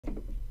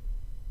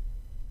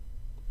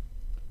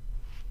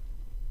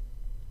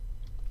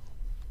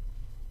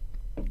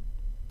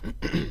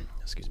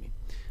Excuse me.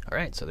 All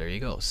right, so there you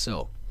go.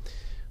 So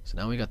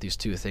now we got these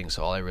two things.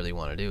 So all I really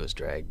want to do is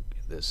drag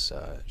this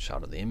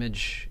shot of the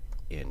image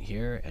in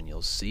here, and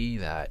you'll see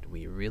that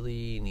we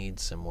really need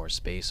some more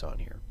space on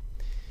here.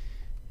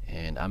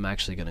 And I'm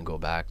actually going to go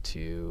back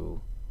to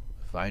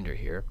Finder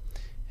here,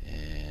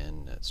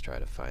 and let's try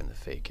to find the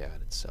fake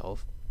ad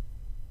itself.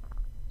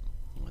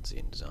 Let's see,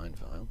 in design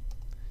file.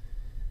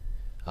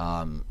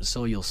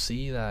 So you'll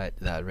see that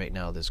right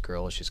now this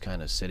girl, she's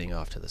kind of sitting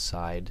off to the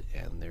side,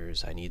 and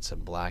I need some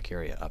black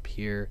area up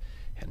here,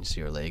 and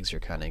see her legs are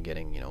kind of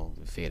getting,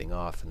 fading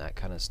off and that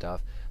kind of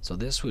stuff. So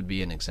this would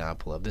be an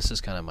example of, this is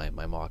kind of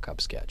my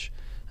mock-up sketch.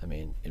 I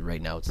mean,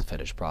 right now it's the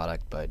finished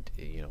product, but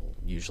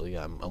usually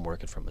I'm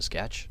working from a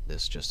sketch.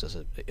 This just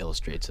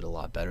illustrates it a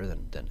lot better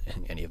than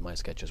any of my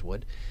sketches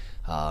would.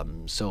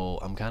 So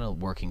I'm kind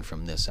of working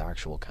from this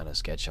actual kind of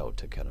sketch out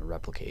to kind of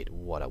replicate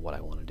what I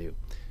want to do,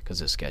 because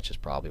this sketch is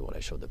probably what I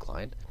showed the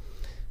client.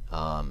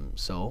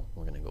 So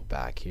we're going to go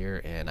back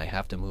here, and I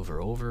have to move her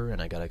over,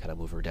 and I got to kind of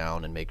move her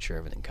down and make sure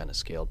everything kind of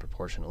scaled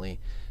proportionally.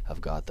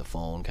 I've got the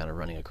phone kind of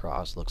running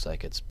across, looks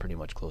like it's pretty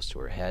much close to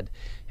her head,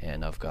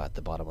 and I've got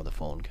the bottom of the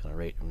phone kind of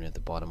right at the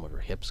bottom of her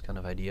hips kind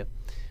of idea.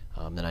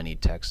 Then I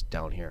need text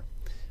down here.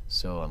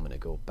 So I'm going to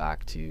go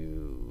back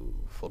to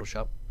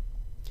Photoshop,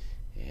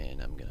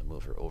 and I'm going to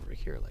move her over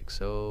here like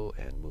so,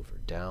 and move her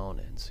down,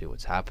 and see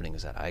what's happening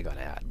is that I got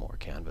to add more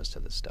canvas to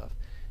this stuff.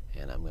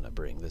 And I'm going to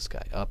bring this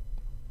guy up.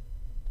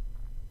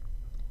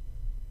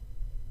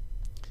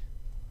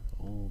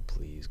 Oh,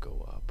 please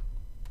go up.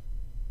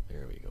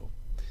 There we go.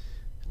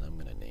 And I'm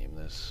going to name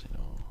this,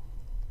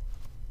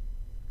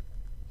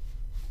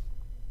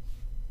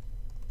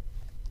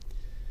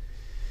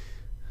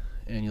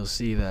 And you'll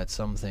see that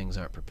some things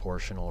aren't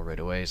proportional right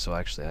away, so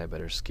actually I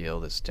better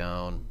scale this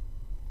down,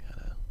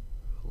 kind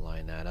of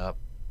line that up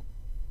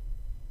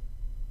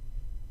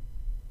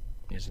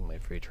using my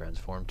free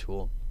transform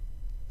tool.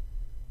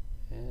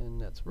 And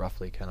that's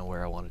roughly kind of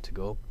where I want it to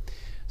go.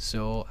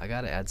 So I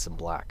got to add some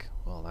black.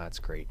 Well, that's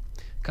great.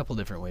 A couple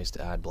different ways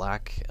to add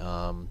black. What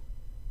I'm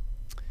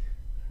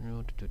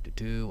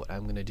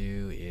going to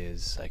do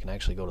is I can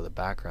actually go to the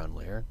background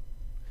layer,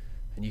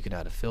 and you can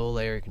add a fill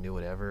layer, you can do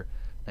whatever.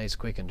 Nice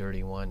quick and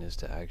dirty one is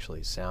to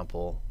actually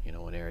sample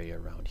an area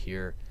around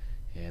here,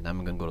 and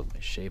I'm going to go to my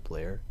shape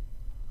layer.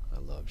 I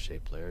love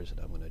shape layers, and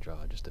I'm going to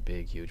draw just a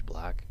big huge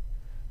black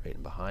right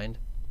in behind.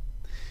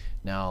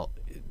 Now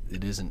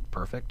it isn't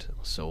perfect,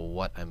 so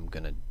what I'm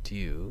going to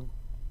do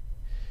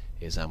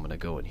is I'm going to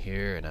go in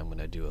here and I'm going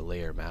to do a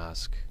layer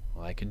mask.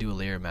 Well, I could do a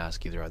layer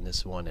mask either on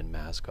this one and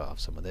mask off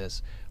some of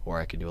this, or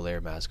I could do a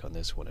layer mask on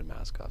this one and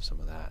mask off some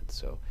of that.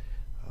 So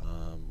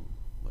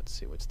let's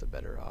see what's the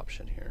better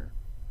option here.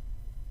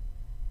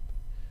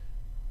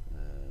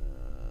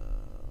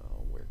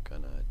 We're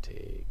gonna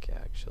take,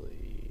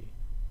 actually,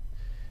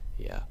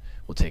 yeah,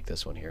 we'll take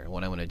this one here. And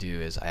what I'm going to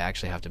do is I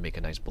actually have to make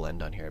a nice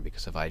blend on here,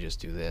 because if I just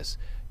do this,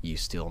 you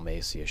still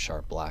may see a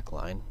sharp black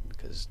line,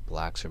 because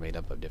blacks are made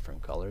up of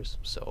different colors,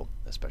 so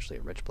especially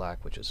a rich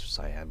black, which is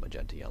cyan,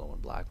 magenta, yellow,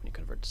 and black when you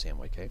convert to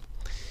CMYK.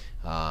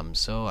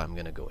 So I'm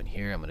going to go in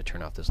here, I'm going to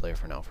turn off this layer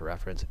for now for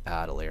reference,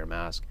 add a layer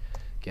mask,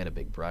 get a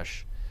big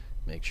brush,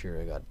 make sure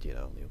I got the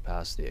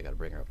opacity, I got to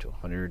bring her up to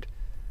 100,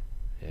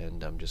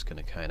 and I'm just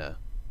going to kind of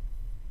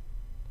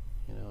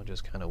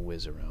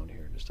whiz around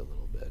here just a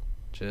little bit,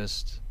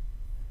 just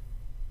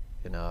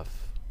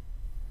enough.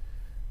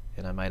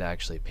 And I might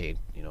actually paint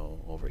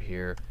over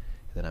here,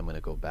 and then I'm going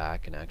to go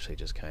back and actually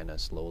just kind of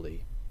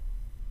slowly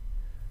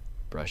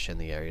brush in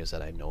the areas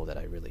that I know that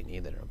I really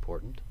need, that are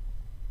important.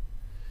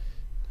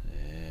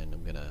 And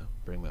I'm going to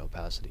bring my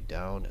opacity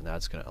down, and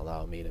that's going to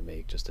allow me to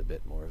make just a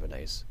bit more of a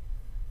nice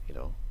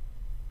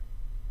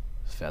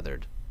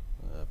feathered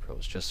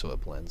approach, just so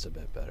it blends a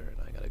bit better.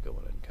 And I got to go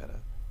in and kind of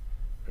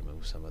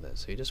remove some of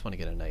this. So you just want to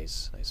get a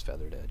nice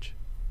feathered edge.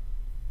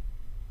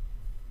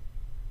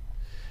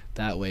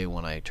 That way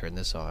when I turn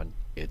this on,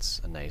 it's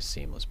a nice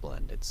seamless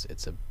blend.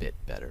 It's a bit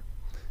better.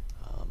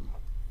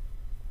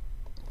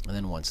 And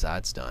then once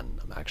that's done,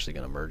 I'm actually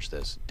going to merge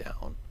this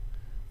down.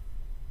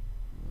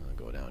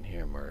 Go down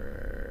here,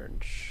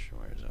 merge.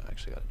 Where is it? I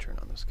actually got to turn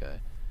on this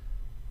guy.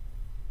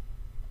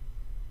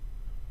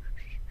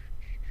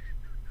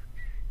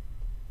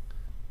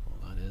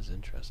 Well, that is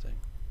interesting.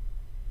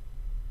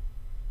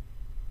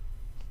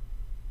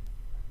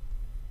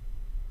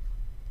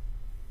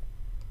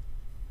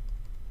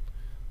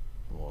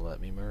 Won't let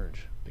me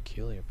merge.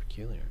 Peculiar.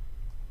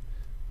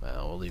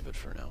 Well, we'll leave it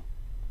for now.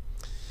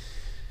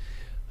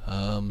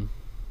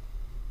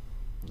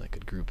 I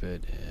could group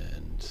it,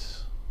 and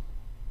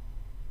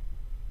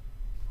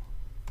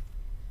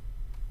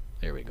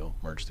there we go,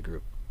 merge the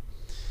group.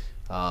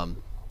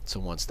 So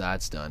once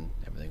that's done,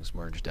 everything's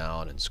merged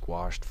down and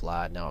squashed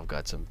flat. Now I've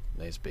got some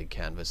nice big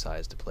canvas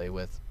size to play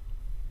with,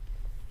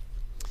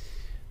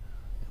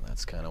 and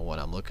that's kind of what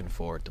I'm looking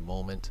for at the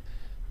moment.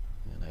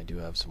 And I do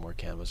have some more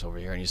canvas over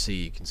here, and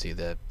you can see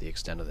the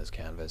extent of this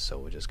canvas,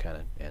 so it just kind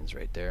of ends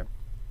right there.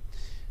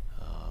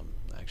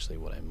 Actually,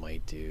 what I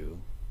might do,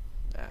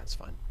 that's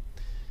fine.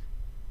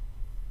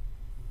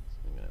 So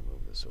I'm going to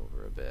move this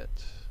over a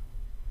bit.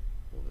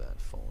 Move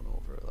that phone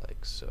over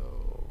like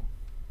so.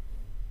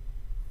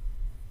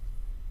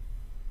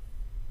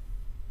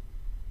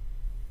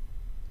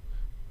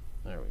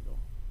 There we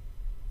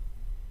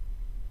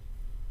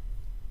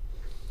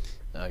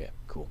go. Okay,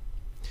 cool.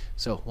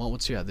 So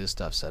once you have this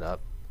stuff set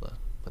up,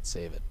 let's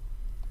save it.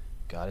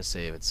 Gotta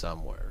save it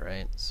somewhere,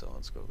 right? So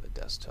let's go to the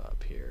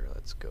desktop here.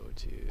 Let's go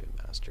to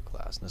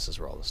masterclass. And this is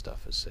where all the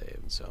stuff is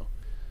saved. So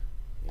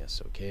yes,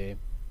 okay.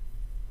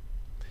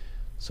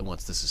 So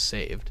once this is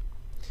saved,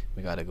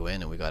 we got to go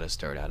in and we got to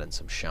start adding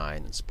some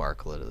shine and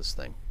sparkle to this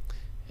thing.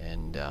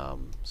 And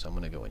so I'm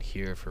going to go in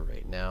here for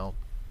right now.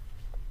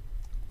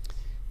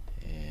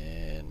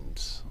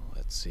 And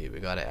let's see, we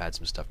got to add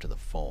some stuff to the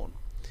phone.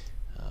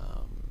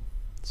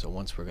 So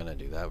once we're going to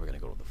do that, we're going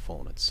to go to the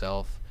phone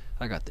itself.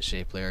 I got the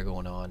shape layer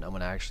going on. I'm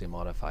going to actually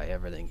modify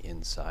everything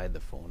inside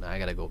the phone. Now I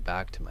got to go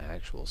back to my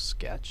actual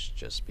sketch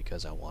just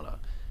because I want to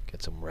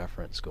get some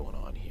reference going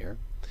on here.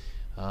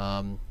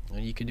 And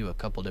you can do a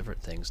couple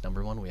different things.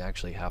 Number one, we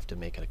actually have to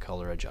make a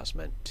color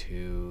adjustment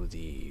to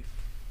the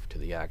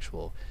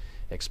actual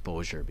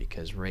exposure,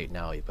 because right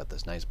now you've got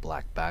this nice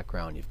black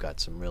background, you've got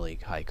some really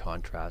high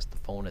contrast, the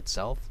phone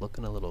itself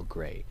looking a little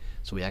gray,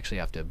 so we actually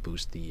have to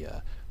boost the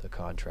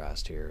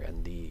contrast here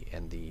and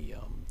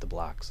the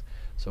blacks.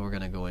 So we're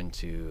going to go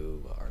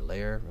into our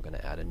layer, we're going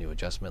to add a new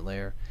adjustment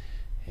layer,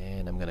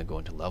 and I'm going to go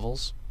into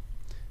levels,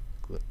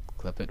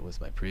 clip it with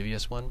my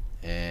previous one,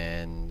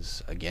 and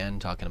again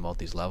talking about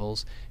these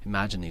levels,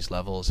 imagine these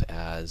levels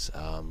as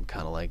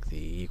kind of like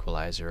the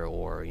equalizer,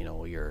 or you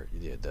know,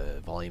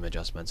 the volume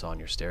adjustments on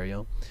your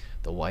stereo.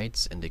 The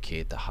whites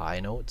indicate the high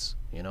notes,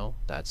 you know,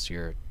 that's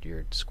your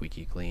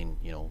squeaky clean,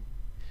 you know,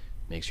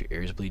 makes your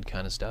ears bleed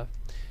kind of stuff.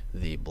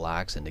 The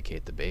blacks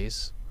indicate the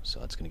bass, so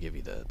that's going to give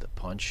you the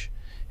punch.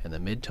 And the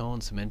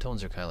midtones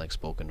are kind of like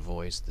spoken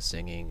voice, the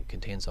singing, it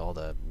contains all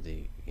the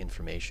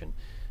information,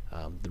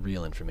 the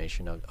real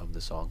information of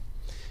the song.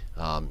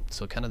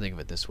 So kind of think of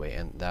it this way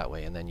and that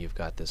way, and then you've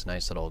got this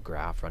nice little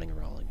graph running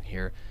around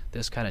here.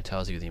 This kind of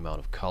tells you the amount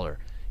of color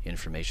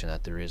information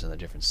that there is in the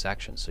different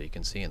sections. So you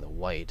can see in the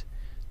white,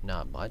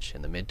 not much.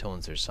 In the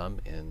midtones there's some,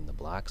 in the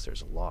blacks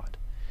there's a lot.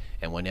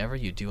 And whenever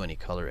you do any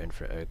color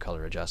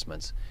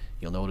adjustments,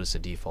 you'll notice the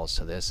defaults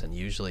to this, and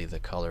usually the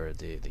color,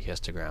 the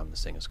histogram,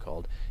 this thing is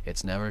called,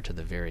 it's never to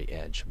the very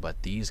edge.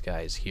 But these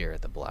guys here,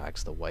 the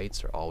blacks, the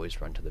whites, are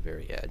always run to the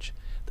very edge.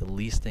 The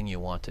least thing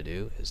you want to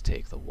do is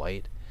take the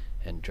white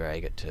and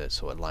drag it to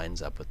so it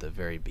lines up with the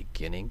very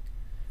beginning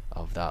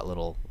of that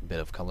little bit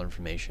of color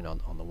information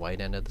on the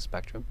white end of the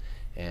spectrum,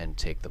 and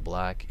take the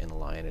black and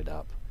line it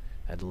up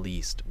at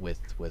least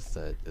with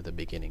the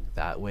beginning.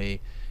 That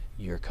way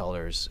your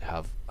colors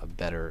have a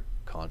better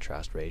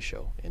contrast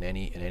ratio. In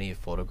any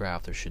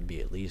photograph there should be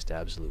at least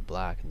absolute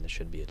black, and there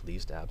should be at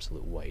least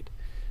absolute white.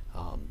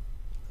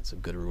 That's a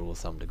good rule of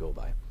thumb to go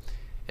by.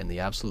 And the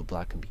absolute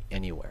black can be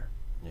anywhere,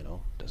 you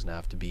know, doesn't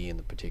have to be in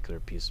the particular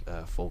piece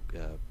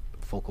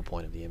focal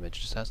point of the image,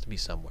 it just has to be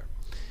somewhere.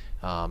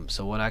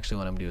 So what I'm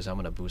going to do is I'm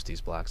going to boost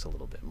these blacks a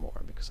little bit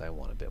more because I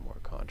want a bit more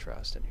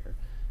contrast in here,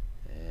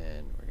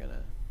 and we're going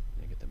to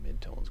get the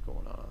midtones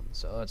going on.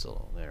 So that's a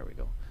little, there we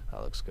go,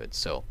 that looks good.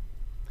 So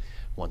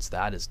once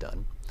that is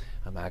done,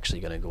 I'm actually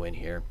going to go in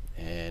here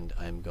and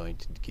I'm going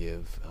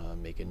to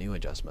make a new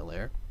adjustment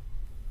layer.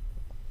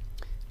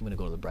 I'm going to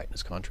go to the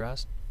brightness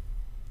contrast.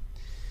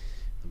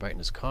 The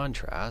brightness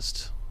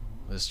contrast,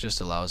 this just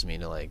allows me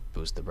to like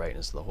boost the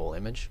brightness of the whole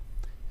image,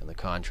 and the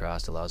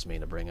contrast allows me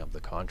to bring up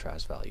the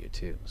contrast value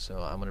too. So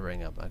I'm going to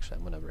bring up, actually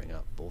I'm going to bring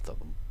up both of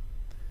them.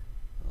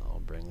 I'll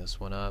bring this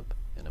one up,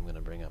 and I'm going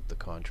to bring up the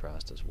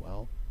contrast as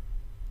well.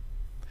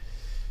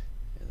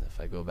 And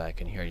if I go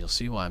back in here, you'll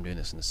see why I'm doing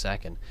this in a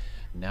second.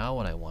 Now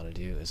what I want to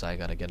do is I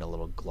got to get a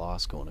little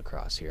gloss going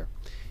across here,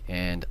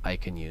 and I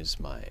can use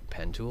my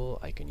pen tool,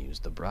 I can use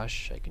the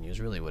brush, I can use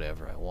really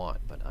whatever I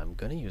want, but I'm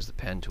going to use the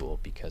pen tool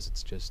because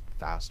it's just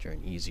faster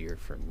and easier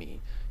for me.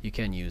 You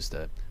can use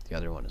the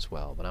other one as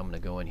well, but I'm going to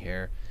go in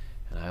here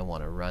and I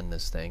want to run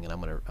this thing, and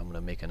I'm going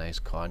to make a nice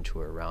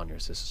contour around here.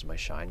 So this is my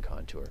shine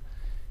contour,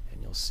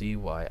 and you'll see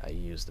why I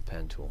use the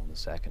pen tool in a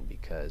second,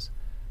 because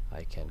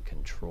I can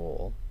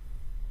control,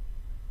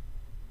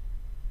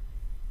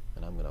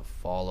 and I'm going to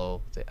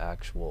follow the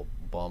actual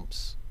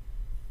bumps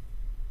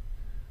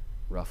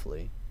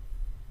roughly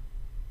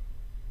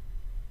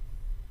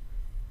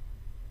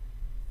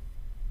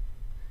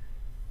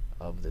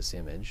of this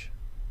image,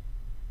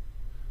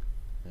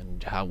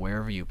 and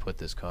wherever you put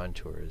this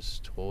contour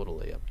is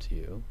totally up to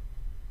you.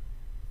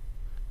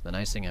 The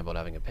nice thing about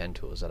having a pen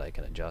tool is that I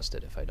can adjust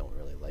it if I don't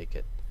really like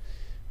it.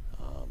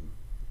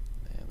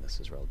 And this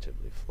is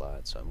relatively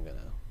flat, so I'm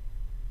gonna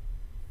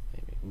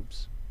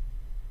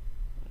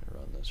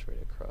run this right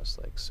across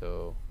like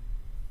so,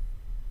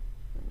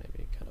 and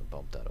maybe kind of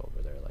bump that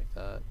over there like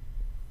that,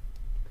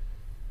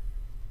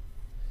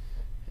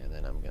 and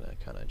then I'm gonna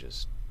kind of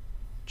just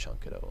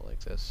chunk it out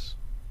like this.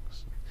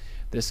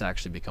 This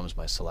actually becomes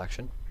my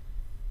selection.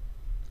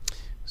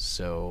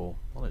 So,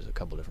 well, there's a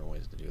couple different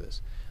ways to do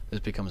this. This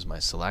becomes my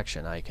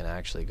selection. I can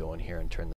actually go in here and turn